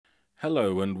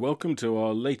Hello and welcome to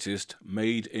our latest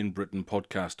Made in Britain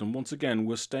podcast, and once again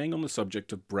we're staying on the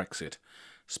subject of Brexit.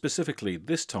 Specifically,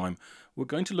 this time we're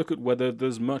going to look at whether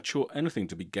there's much or anything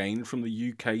to be gained from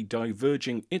the UK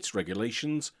diverging its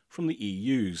regulations from the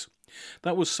EU's.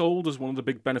 That was sold as one of the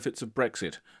big benefits of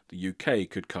Brexit. The UK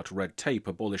could cut red tape,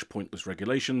 abolish pointless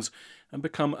regulations, and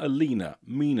become a leaner,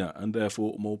 meaner and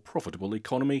therefore more profitable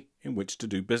economy in which to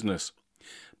do business.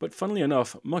 But funnily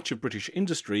enough, much of British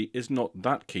industry is not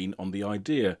that keen on the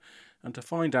idea, and to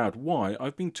find out why,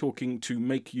 I've been talking to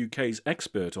Make UK's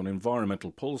expert on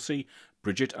environmental policy,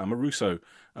 Bridget Amoruso,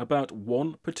 about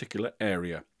one particular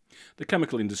area: the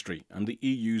chemical industry and the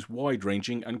EU's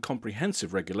wide-ranging and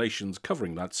comprehensive regulations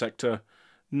covering that sector,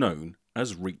 known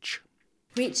as REACH.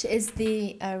 REACH is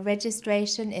the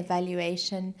registration,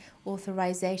 evaluation,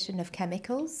 authorization of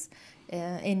chemicals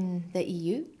in the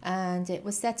EU, and it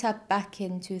was set up back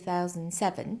in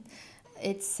 2007.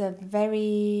 It's a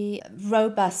very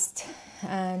robust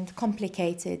and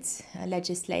complicated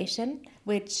legislation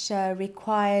which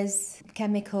requires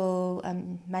chemical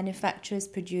manufacturers,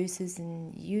 producers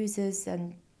and users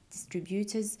and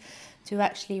distributors to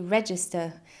actually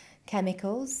register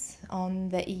chemicals on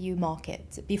the EU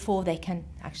market before they can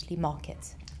actually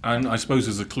market. And I suppose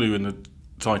there's a clue in the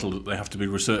title that they have to be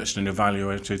researched and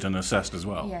evaluated and assessed as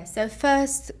well. Yeah, so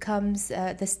first comes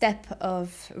the step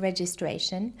of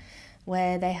registration,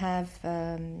 where they have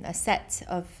a set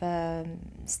of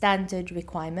standard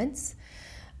requirements,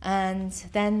 and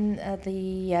then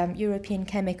the European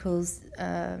Chemicals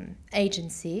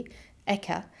Agency,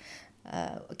 ECHA,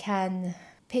 can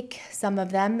pick some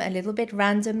of them a little bit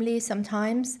randomly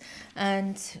sometimes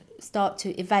and start to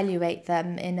evaluate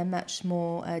them in a much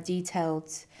more detailed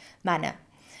manner.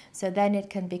 So then it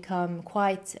can become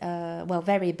quite,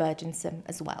 very burdensome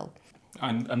as well.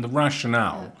 And the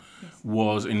rationale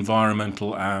was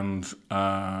environmental and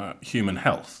human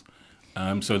health,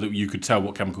 so that you could tell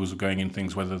what chemicals were going in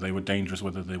things, whether they were dangerous,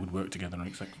 whether they would work together,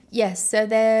 etc. Yes, so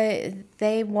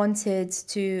they wanted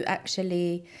to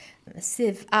actually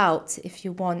sieve out, if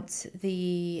you want,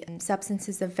 the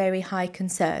substances of very high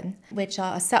concern, which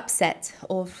are a subset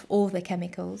of all the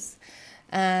chemicals,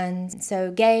 and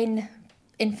so gain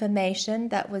information.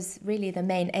 That was really the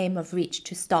main aim of REACH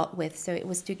to start with. So it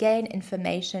was to gain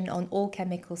information on all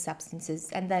chemical substances,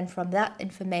 and then from that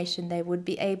information they would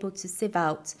be able to sieve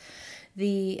out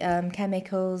the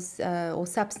chemicals or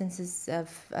substances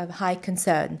of high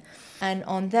concern. And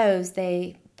on those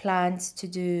they planned to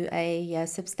do a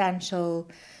substantial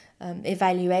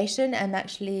evaluation and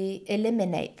actually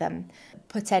eliminate them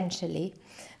potentially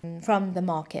from the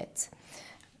market.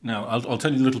 Now, I'll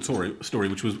tell you a little story,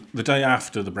 which was the day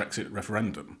after the Brexit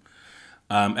referendum.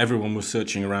 Everyone was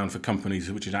searching around for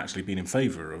companies which had actually been in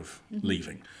favour of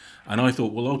leaving. And I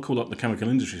thought, well, I'll call up the Chemical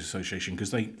Industry Association, because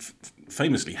they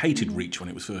famously hated REACH when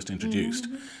it was first introduced.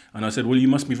 And I said, well, you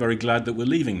must be very glad that we're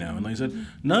leaving now. And they said,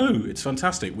 no, it's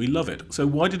fantastic, we love it. So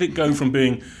why did it go from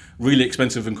being really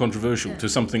expensive and controversial to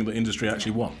something that industry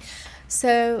actually wants?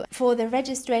 So for the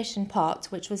registration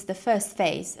part, which was the first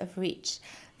phase of REACH,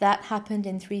 that happened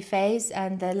in 3 phases,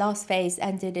 and the last phase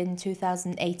ended in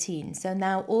 2018. So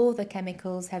now all the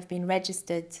chemicals have been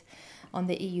registered on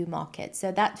the EU market.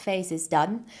 So that phase is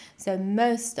done. So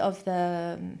most of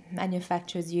the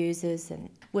manufacturers, users, and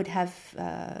would have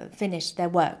finished their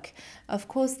work. Of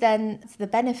course, then the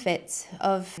benefit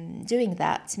of doing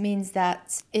that means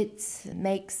that it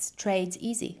makes trade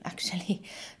easy, actually,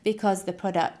 because the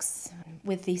products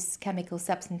with these chemical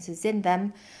substances in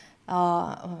them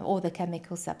or the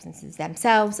chemical substances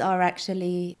themselves are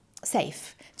actually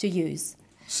safe to use.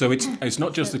 So it's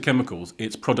not just the chemicals,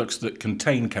 it's products that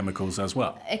contain chemicals as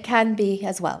well. It can be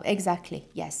as well, exactly,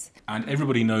 yes. And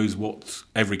everybody knows what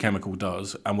every chemical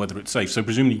does and whether it's safe. So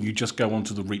presumably you just go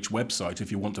onto the REACH website if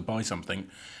you want to buy something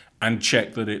and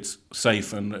check that it's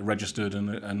safe and registered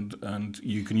and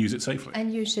you can use it safely.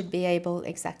 And you should be able,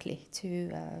 exactly,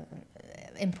 to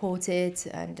import it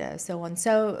and so on.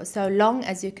 So long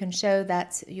as you can show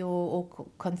that or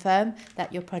confirm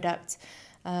that your product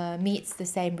meets the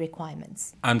same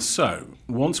requirements. And so,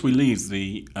 once we leave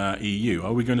the EU,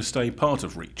 are we going to stay part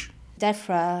of REACH?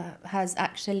 DEFRA has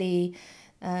actually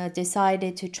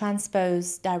decided to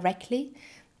transpose directly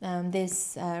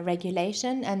this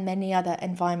regulation and many other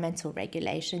environmental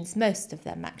regulations, most of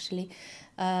them actually,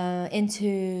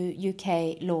 into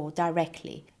UK law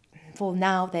directly. For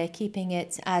now, they're keeping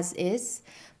it as is,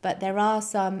 but there are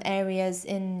some areas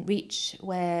in REACH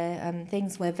where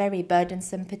things were very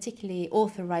burdensome, particularly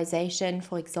authorization,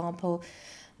 for example,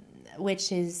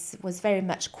 which was very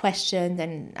much questioned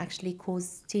and actually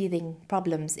caused teething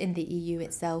problems in the EU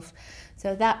itself.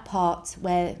 So that part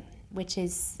where which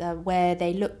is where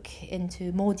they look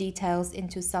into more details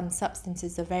into some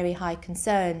substances of very high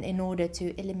concern in order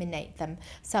to eliminate them,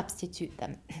 substitute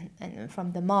them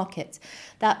from the market.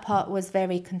 That part was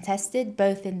very contested,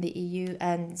 both in the EU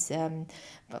and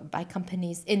by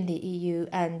companies in the EU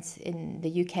and in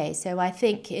the UK. So I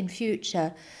think in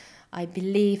future, I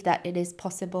believe that it is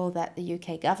possible that the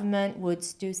UK government would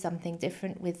do something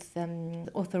different with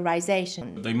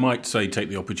authorization. They might say take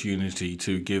the opportunity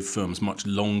to give firms much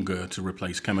longer to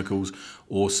replace chemicals,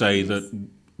 or say that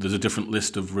there's a different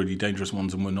list of really dangerous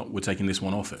ones and we're taking this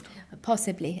one off it.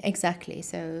 Possibly, exactly.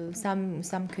 So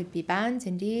some could be banned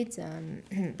indeed,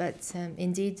 but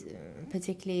indeed,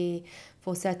 particularly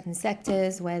for certain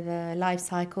sectors where the life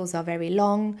cycles are very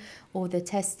long, or the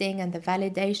testing and the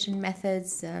validation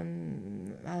methods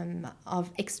are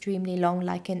extremely long,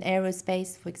 like in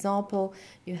aerospace, for example,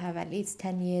 you have at least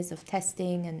 10 years of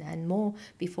testing and more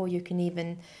before you can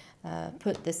even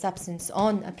put the substance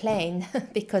on a plane.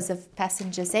 Because of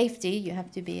passenger safety, you have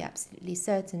to be absolutely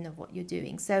certain of what you're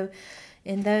doing. So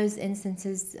in those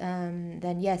instances,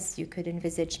 then yes, you could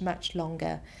envisage much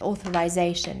longer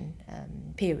authorization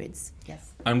periods.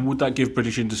 Yes. And would that give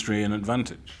British industry an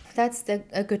advantage? That's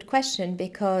a good question,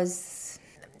 because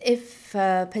if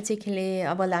particularly,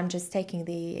 well, I'm just taking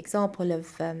the example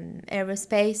of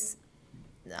aerospace.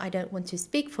 I don't want to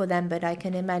speak for them, but I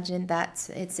can imagine that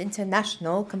it's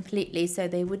international completely, so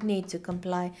they would need to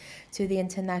comply to the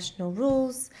international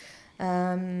rules,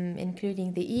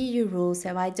 including the EU rules.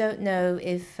 So I don't know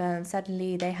if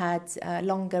suddenly they had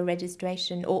longer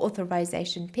registration or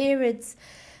authorization periods,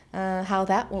 how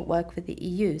that will work with the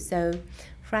EU. So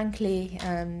frankly,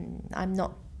 I'm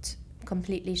not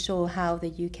completely sure how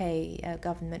the UK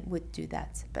government would do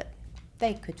that, but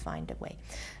they could find a way.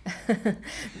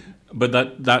 But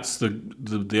that's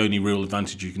the only real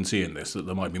advantage you can see in this, that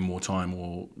there might be more time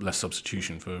or less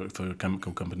substitution for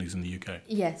chemical companies in the UK.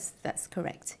 Yes, that's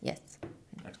correct, yes.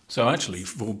 So actually,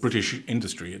 for British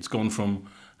industry, it's gone from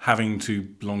having to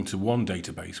belong to one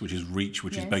database, which is REACH,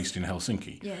 which is based in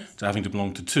Helsinki, to having to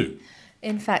belong to two.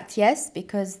 In fact, yes,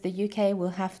 because the UK will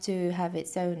have to have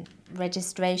its own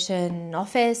registration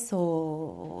office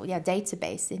or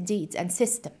database, indeed, and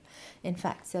system, in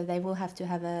fact. So they will have to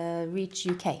have a REACH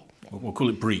UK. We'll call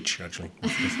it breach, actually.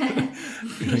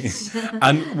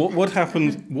 And what would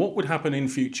happen in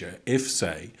future if,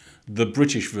 say, the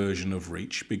British version of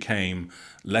REACH became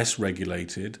less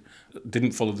regulated,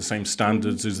 didn't follow the same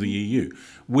standards as the EU?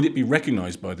 Would it be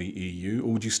recognised by the EU,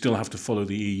 or would you still have to follow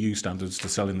the EU standards to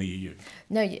sell in the EU?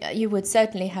 No, you would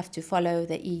certainly have to follow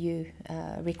the EU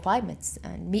requirements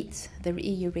and meet the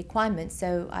EU requirements.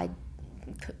 So I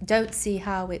don't see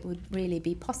how it would really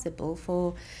be possible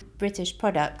for British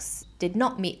products did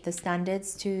not meet the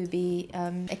standards to be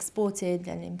exported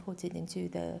and imported into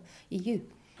the EU.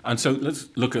 And so let's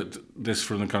look at this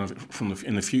in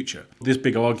the future. This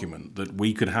big argument that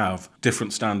we could have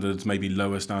different standards, maybe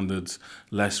lower standards,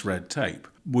 less red tape,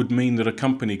 would mean that a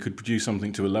company could produce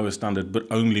something to a lower standard but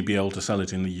only be able to sell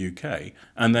it in the UK,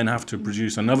 and then have to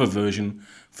produce another version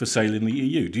for sale in the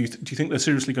EU. Do you think they're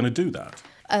seriously going to do that?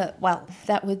 Well,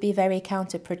 that would be very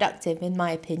counterproductive, in my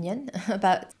opinion,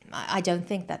 but I don't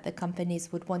think that the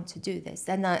companies would want to do this.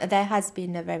 And there has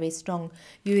been a very strong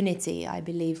unity, I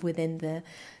believe, within the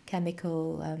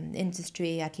chemical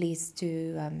industry, at least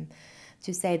to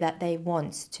say that they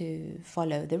want to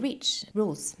follow the REACH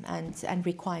rules and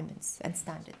requirements and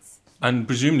standards. And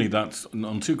presumably that's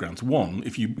on two grounds. One,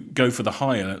 if you go for the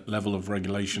higher level of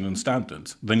regulation and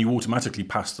standards, then you automatically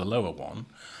pass the lower one.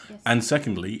 Yes. And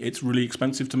secondly, it's really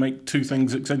expensive to make two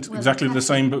things exactly the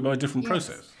same but by a different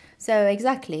process. So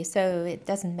exactly. So it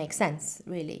doesn't make sense,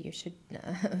 really. You should,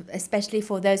 especially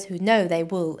for those who know they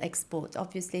will export.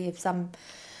 Obviously, if some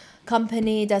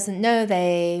company doesn't know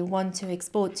they want to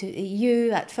export to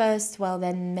EU at first, well,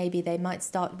 then maybe they might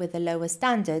start with a lower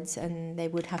standards and they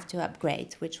would have to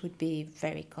upgrade, which would be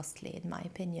very costly, in my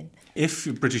opinion. If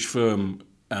a British firm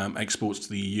exports to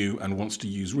the EU and wants to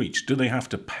use REACH, do they have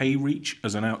to pay REACH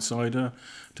as an outsider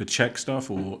to check stuff,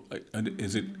 or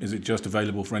is it just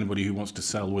available for anybody who wants to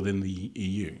sell within the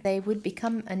EU? They would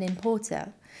become an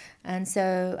importer, and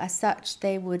so as such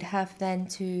they would have then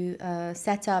to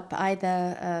set up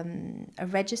either a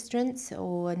registrant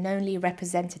or a known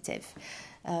representative.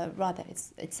 Rather,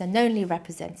 it's a known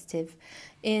representative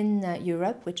in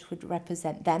Europe, which would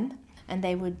represent them, and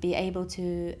they would be able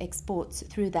to export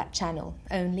through that channel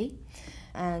only.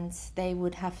 And they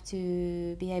would have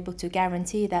to be able to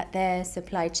guarantee that their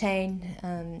supply chain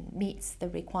meets the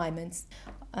requirements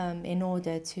in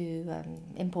order to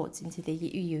import into the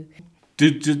EU. Do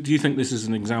you think this is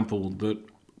an example that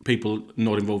people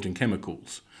not involved in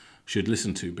chemicals should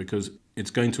listen to, because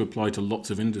it's going to apply to lots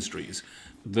of industries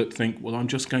that think, well, I'm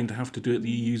just going to have to do it the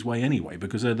EU's way anyway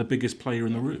because they're the biggest player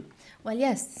in the room. Well,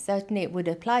 yes, certainly it would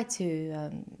apply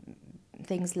to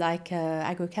things like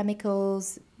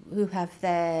agrochemicals, who have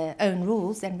their own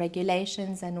rules and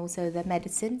regulations, and also the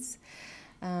medicines,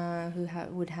 who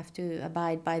would have to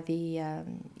abide by the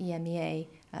EMEA,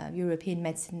 European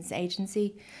Medicines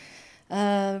Agency,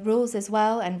 rules as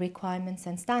well, and requirements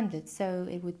and standards. So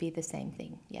it would be the same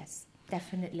thing, yes,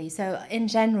 definitely. So in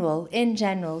general,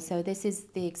 so this is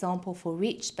the example for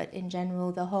REACH, but in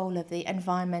general, the whole of the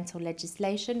environmental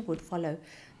legislation would follow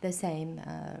the same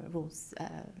rules,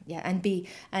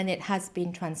 and it has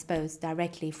been transposed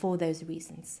directly for those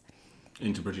reasons.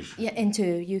 Into British? Yeah,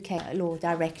 into UK law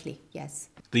directly, yes.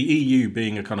 The EU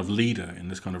being a kind of leader in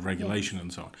this kind of regulation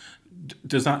and so on,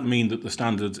 does that mean that the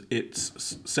standards it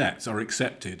sets are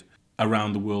accepted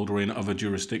around the world or in other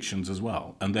jurisdictions as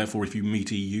well? And therefore, if you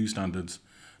meet EU standards,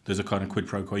 there's a kind of quid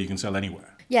pro quo, you can sell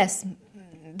anywhere? Yes,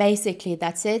 basically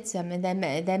that's it. I mean,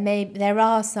 there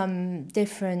are some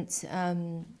different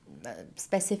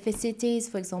specificities,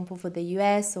 for example, for the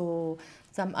US or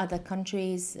some other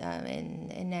countries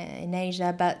in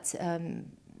Asia, but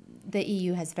the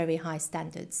EU has very high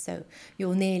standards. So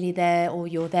you're nearly there, or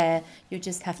you're there. You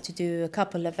just have to do a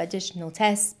couple of additional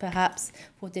tests, perhaps,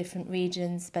 for different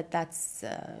regions. But that's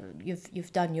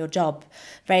you've done your job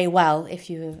very well if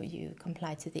you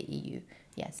comply to the EU.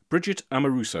 Yes. Bridget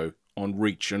Amoruso on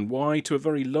REACH, and why, to a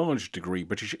very large degree,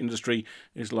 British industry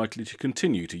is likely to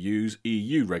continue to use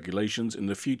EU regulations in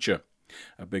the future.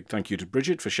 A big thank you to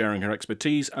Bridget for sharing her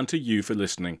expertise, and to you for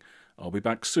listening. I'll be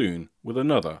back soon with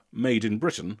another Made in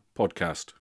Britain podcast.